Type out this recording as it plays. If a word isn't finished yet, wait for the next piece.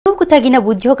తమకు తగిన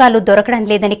ఉద్యోగాలు దొరకడం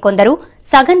లేదని కొందరు,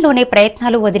 సగంలోనే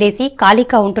ప్రయత్నాలు వదిలేసి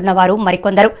ఖాళీగా ఉంటున్నవారు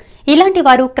మరికొందరు. ఇలాంటి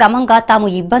వారు క్రమంగా తాము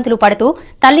ఇబ్బందులు పడుతూ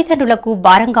తల్లిదండ్రులకు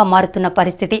భారంగా మారుతున్న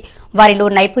పరిస్థితి. వారిలో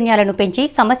నైపుణ్యాలను పెంచి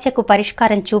సమస్యకు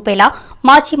పరిష్కారం చూపేలా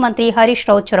మాజీ మంత్రి హరీష్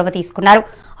రావు చొరవ తీసుకున్నారు.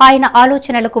 ఆయన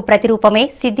ఆలోచనలకు ప్రతిరూపమే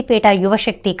సిద్దిపేట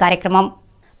యువశక్తి కార్యక్రమం.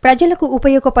 ప్రజలకు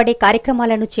ఉపయోగపడే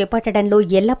కార్యక్రమాలను చేపట్టడంలో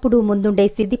ఎల్లప్పుడూ ముందుండే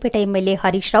సిద్దిపేట ఎమ్మెల్యే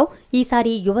హరీష్ రావు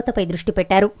ఈసారి యువతపై దృష్టి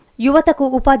పెట్టారు. యువతకు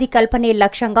ఉపాధి కల్పనే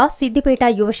లక్ష్యంగా సిద్దిపేట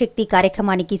యువశక్తి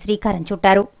కార్యక్రమానికి శ్రీకారం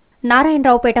చుట్టారు.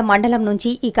 నారాయణరావుపేట మండలం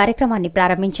నుంచి ఈ కార్యక్రమాన్ని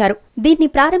ప్రారంభించారు. దీన్ని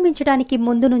ప్రారంభించడానికి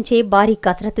ముందు నుంచే భారీ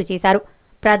కసరత్తు చేశారు.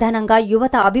 ప్రధానంగా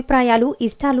యువత అభిప్రాయాలు,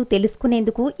 ఇష్టాలు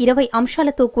తెలుసుకునేందుకు 20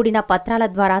 అంశాలతో కూడిన పత్రాల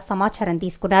ద్వారా సమాచారం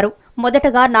తీసుకున్నారు.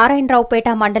 మొదటగా నారాయణరావుపేట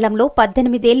మండలంలో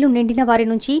 18 ఏళ్లు నిండిన వారి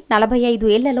నుంచి 45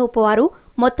 ఏళ్లలోపు వారు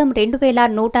మొత్తం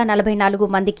 2144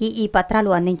 మందికి ఈ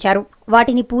పత్రాలు అందించారు.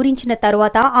 వాటిని పూరించిన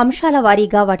తరువాత అంశాల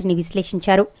వారీగా వాటిని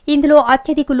విశ్లేషించారు. ఇందులో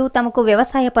అత్యధికులు తమకు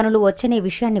వ్యవసాయ పనులు వచ్చనే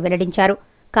విషయాన్ని వెల్లడించారు.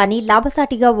 కానీ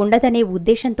లాభసాటిగా ఉండదనే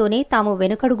ఉద్దేశంతోనే తాము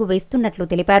వెనుకడుగు వేస్తున్నట్లు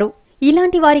తెలిపారు.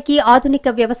 ఇలాంటి వారికి ఆధునిక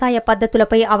వ్యవసాయ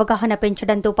పద్ధతులపై అవగాహన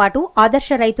పెంచడంతో పాటు ఆదర్శ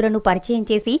రైతులను పరిచయం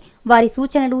చేసి వారి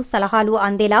సూచనలు, సలహాలు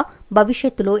అందేలా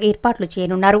భవిష్యత్తులో ఏర్పాట్లు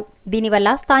చేయనున్నారు.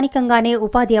 దీనివల్ల స్థానికంగానే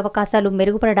ఉపాధి అవకాశాలు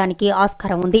మెరుగుపడడానికి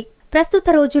ఆస్కారం ఉంది. ప్రస్తుత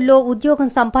రోజుల్లో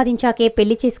ఉద్యోగం సంపాదించాకే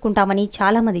పెళ్లి చేసుకుంటామని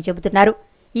చాలామంది చెబుతున్నారు.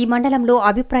 ఈ మండలంలో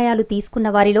అభిప్రాయాలు తీసుకున్న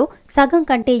వారిలో సగం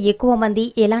కంటే ఎక్కువ మంది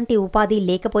ఎలాంటి ఉపాధి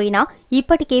లేకపోయినా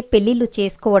ఇప్పటికే పెళ్లిళ్లు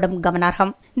చేసుకోవడం గమనార్హం.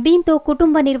 దీంతో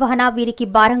కుటుంబ నిర్వహణ వీరికి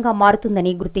భారంగా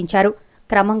మారుతుందని గుర్తించారు.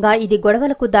 క్రమంగా ఇది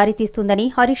గొడవలకు దారితీస్తుందని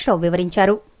హరీష్ రావు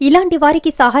వివరించారు. ఇలాంటి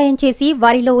వారికి సహాయం చేసి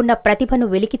వారిలో ఉన్న ప్రతిభను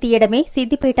వెలికితీయడమే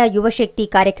సిద్దిపేట యువశక్తి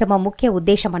కార్యక్రమం ముఖ్య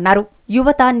ఉద్దేశమన్నారు.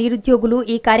 యువత, నిరుద్యోగులు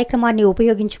ఈ కార్యక్రమాన్ని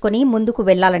ఉపయోగించుకుని ముందుకు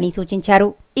వెళ్లాలని సూచించారు.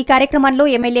 ఈ కార్యక్రమంలో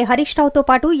ఎమ్మెల్యే హరీష్ రావుతో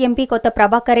పాటు ఎంపీ కొత్త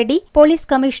Prabhakar Reddy, police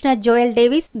commissioner Joel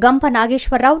Davis, గంప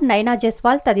నాగేశ్వరరావు, నైనా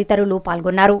జస్వాల్ తదితరులు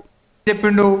పాల్గొన్నారు.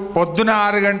 చెప్పిండు, పొద్దున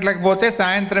 6 గంటలకు పోతే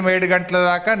సాయంత్రం 7 గంటల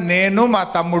దాకా నేను మా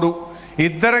తమ్ముడు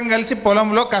ఇద్దరం కలిసి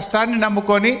పొలంలో కష్టాన్ని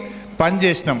నమ్ముకొని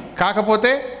పనిచేసినాం.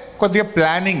 కాకపోతే కొద్దిగా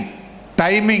ప్లానింగ్,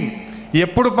 టైమింగ్,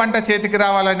 ఎప్పుడు పంట చేతికి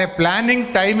రావాలనే ప్లానింగ్,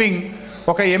 టైమింగ్.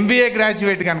 ఒక MBA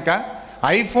గ్రాడ్యుయేట్ కనుక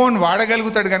ఐఫోన్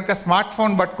వాడగలుగుతాడు కనుక స్మార్ట్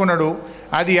ఫోన్ పట్టుకున్నాడు.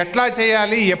 అది ఎట్లా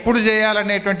చేయాలి, ఎప్పుడు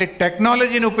చేయాలనేటువంటి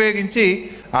టెక్నాలజీని ఉపయోగించి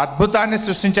అద్భుతాన్ని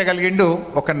సృష్టించగలిగిండు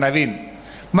ఒక నవీన్.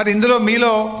 మరి ఇందులో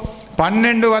మీలో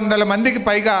 1200 మందికి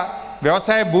పైగా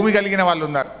వ్యవసాయ భూమి కలిగిన వాళ్ళు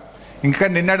ఉన్నారు. ఇంకా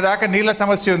నిన్నటిదాకా నీళ్ళ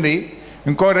సమస్య ఉంది.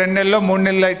 ఇంకో 2 నెలల్లో 3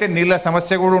 నెలలు అయితే నీళ్ళ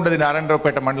సమస్య కూడా ఉండదు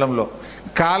నారాయణరావుపేట మండలంలో.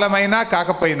 కాలమైనా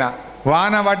కాకపోయినా,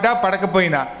 వాన పడ్డా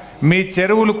పడకపోయినా మీ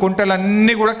చెరువులు,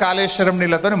 కుంటలన్నీ కూడా కాళేశ్వరం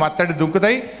నీళ్లతో మత్తడి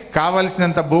దుంకుతాయి.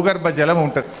 కావలసినంత భూగర్భ జలం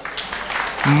ఉంటుంది.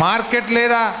 మార్కెట్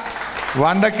లేదా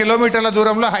 100 కిలోమీటర్ల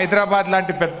దూరంలో హైదరాబాద్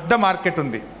లాంటి పెద్ద మార్కెట్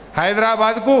ఉంది.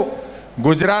 హైదరాబాద్కు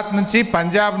గుజరాత్ నుంచి,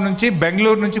 పంజాబ్ నుంచి,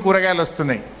 బెంగళూరు నుంచి కూరగాయలు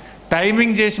వస్తున్నాయి.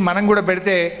 టైమింగ్ చేసి మనం కూడా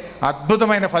పెడితే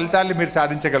అద్భుతమైన ఫలితాలు మీరు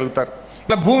సాధించగలుగుతారు.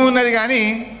 ఇట్లా భూమి ఉన్నది కానీ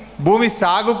భూమి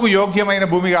సాగుకు యోగ్యమైన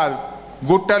భూమి కాదు.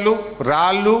 గుట్టలు,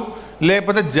 రాళ్ళు,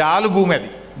 లేకపోతే జాలు భూమి. అది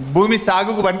భూమి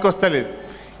సాగుకు పనికొస్తలేదు.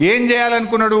 ఏం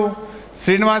చేయాలనుకున్నాడు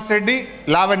శ్రీనివాస్ రెడ్డి,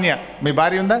 లావణ్య, మీ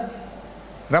భార్య ఉందా?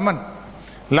 రమన్,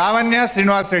 లావణ్య,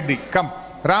 శ్రీనివాస్ రెడ్డి, కమ్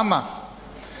రామ్మ.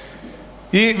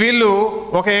 వీళ్ళు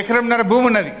 1 ఎకరంన్నర భూమి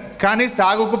ఉన్నది కానీ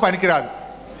సాగుకు పనికిరాదు.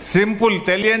 సింపుల్,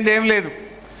 తెలియంది ఏం లేదు.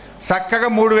 చక్కగా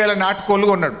 3000 నాటుకోళ్ళు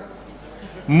కొన్నాడు.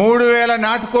 3000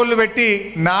 నాటుకోళ్ళు పెట్టి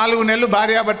 4 నెలలు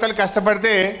భార్యాభర్తలు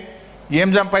కష్టపడితే ఏం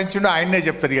సంపాదించిండో ఆయన్నే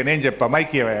చెప్తారు. ఇక నేను చెప్పా,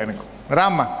 మైకి ఆయనకు.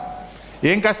 రామ్మ,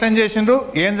 ఏం కష్టం చేసిండ్రు,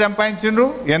 ఏం సంపాదించిండ్రు,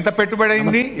 ఎంత పెట్టుబడి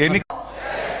అయింది, ఎన్ని?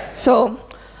 సో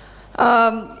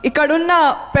ఇక్కడున్న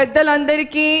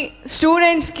పెద్దలందరికీ,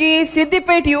 స్టూడెంట్స్కి,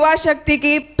 సిద్దిపేట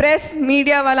యువశక్తికి, ప్రెస్,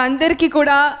 మీడియా వాళ్ళందరికీ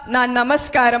కూడా నా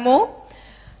నమస్కారము.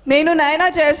 నేను నైనా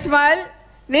జైస్వాల్.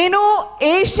 నేను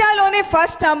ఏషియాలోనే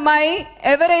ఫస్ట్ అమ్మాయి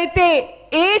ఎవరైతే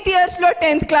 8 ఇయర్స్లో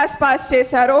 10th క్లాస్ పాస్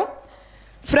చేశారో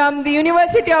from the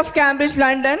university of Cambridge,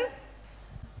 London.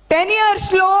 10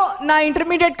 ఇయర్స్లో నా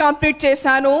ఇంటర్మీడియట్ కంప్లీట్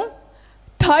చేశాను.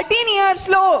 13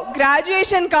 ఇయర్స్లో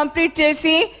గ్రాడ్యుయేషన్ కంప్లీట్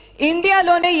చేసి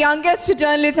ఇండియాలోనే యంగెస్ట్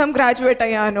జర్నలిజం గ్రాడ్యుయేట్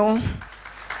అయ్యాను.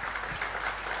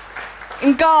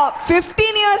 ఇంకా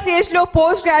 15 ఇయర్స్ ఏజ్లో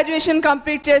పోస్ట్ గ్రాడ్యుయేషన్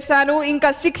కంప్లీట్ చేశాను. ఇంకా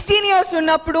 16 ఇయర్స్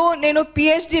ఉన్నప్పుడు నేను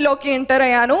PhDలోకి ఎంటర్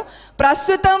అయ్యాను.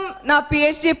 ప్రస్తుతం నా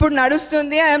PhD ఇప్పుడు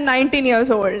నడుస్తుంది. I'm 19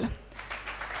 years old.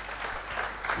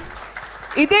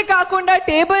 ఇదే కాకుండా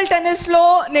టేబుల్ టెన్నిస్లో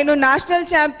నేను నేషనల్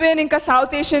ఛాంపియన్, ఇంకా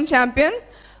సౌత్ ఏషియన్ ఛాంపియన్.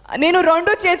 నేను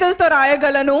 2 చేతులతో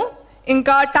రాయగలను.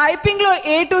 ఇంకా టైపింగ్లో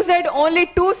A to Z ఓన్లీ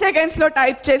 2 సెకండ్స్లో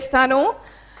టైప్ చేస్తాను.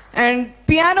 అండ్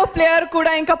పియానో ప్లేయర్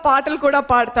కూడా, ఇంకా పాటలు కూడా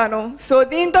పాడతాను. సో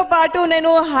దీంతో పాటు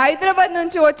నేను హైదరాబాద్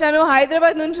నుంచి వచ్చాను,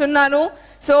 హైదరాబాద్ నుంచి ఉన్నాను.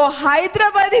 So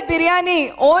Hyderabadi biryani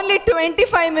only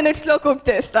 25 minutesలో cook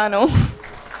చేస్తాను.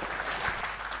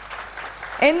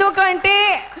 ఎందుకంటే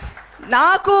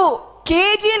నాకు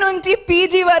కేజీ నుంచి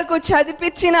పీజీ వరకు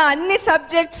చదివించిన అన్ని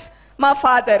సబ్జెక్ట్స్ మా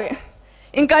ఫాదరే.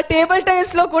 ఇంకా టేబుల్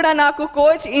టెన్నిస్లో కూడా నాకు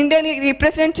కోచ్ ఇండియాని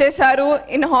రిప్రజెంట్ చేశారు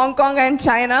in Hong Kong and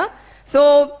China. So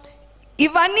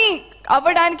ఇవన్నీ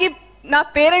అవ్వడానికి నా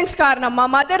పేరెంట్స్ కారణం, మా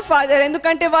మదర్ ఫాదర్.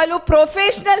 ఎందుకంటే వాళ్ళు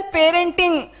ప్రొఫెషనల్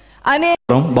పేరెంటింగ్ అనే.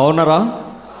 బాగున్నారా?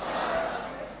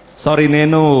 సారీ,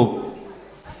 నేను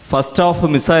ఫస్ట్ హాఫ్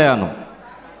మిస్ అయ్యాను.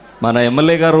 మన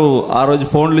ఎమ్మెల్యే గారు ఆ రోజు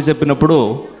ఫోన్లు చెప్పినప్పుడు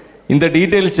ఇంత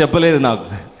డీటెయిల్స్ చెప్పలేదు నాకు.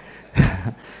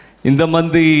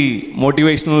 ఇంతమంది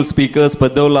మోటివేషనల్ స్పీకర్స్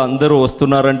పెద్దవాళ్ళు అందరూ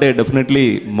వస్తున్నారంటే డెఫినెట్లీ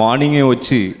మార్నింగే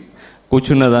వచ్చి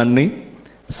కూర్చున్నదాన్ని.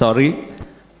 సారీ.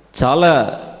 చాలా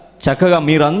చక్కగా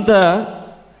మీరంతా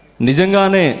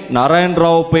నిజంగానే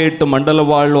నారాయణరావుపేట్ మండల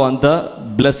వాళ్ళు అంతా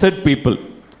బ్లెస్సెడ్ పీపుల్.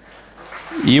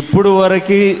 ఇప్పుడు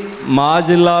వరకు మా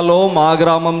జిల్లాలో మా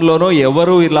గ్రామంలోనో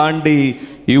ఎవరు ఇలాంటి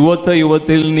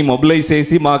యువతుల్ని మొబిలైజ్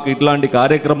చేసి మాకు ఇట్లాంటి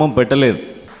కార్యక్రమం పెట్టలేదు.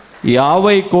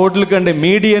 50 కోట్ల కంటే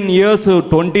మీడియన్ ఇయర్స్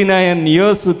 29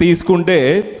 years తీసుకుంటే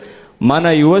మన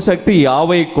యువశక్తి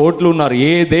 50 కోట్లు ఉన్నారు.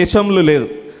 ఏ దేశంలో లేదు,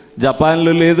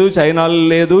 జపాన్లో లేదు, చైనాలో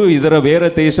లేదు, ఇతర వేరే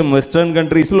దేశం వెస్ట్రన్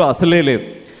కంట్రీస్లో అసలే లేదు.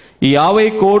 ఈ 50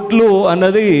 కోట్లు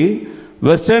అన్నది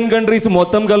వెస్ట్రన్ కంట్రీస్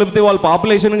మొత్తం కలిపితే వాళ్ళ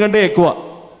పాపులేషన్ కంటే ఎక్కువ.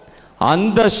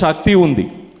 అంత శక్తి ఉంది.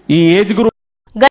 ఈ ఏజ్ గ్రూప్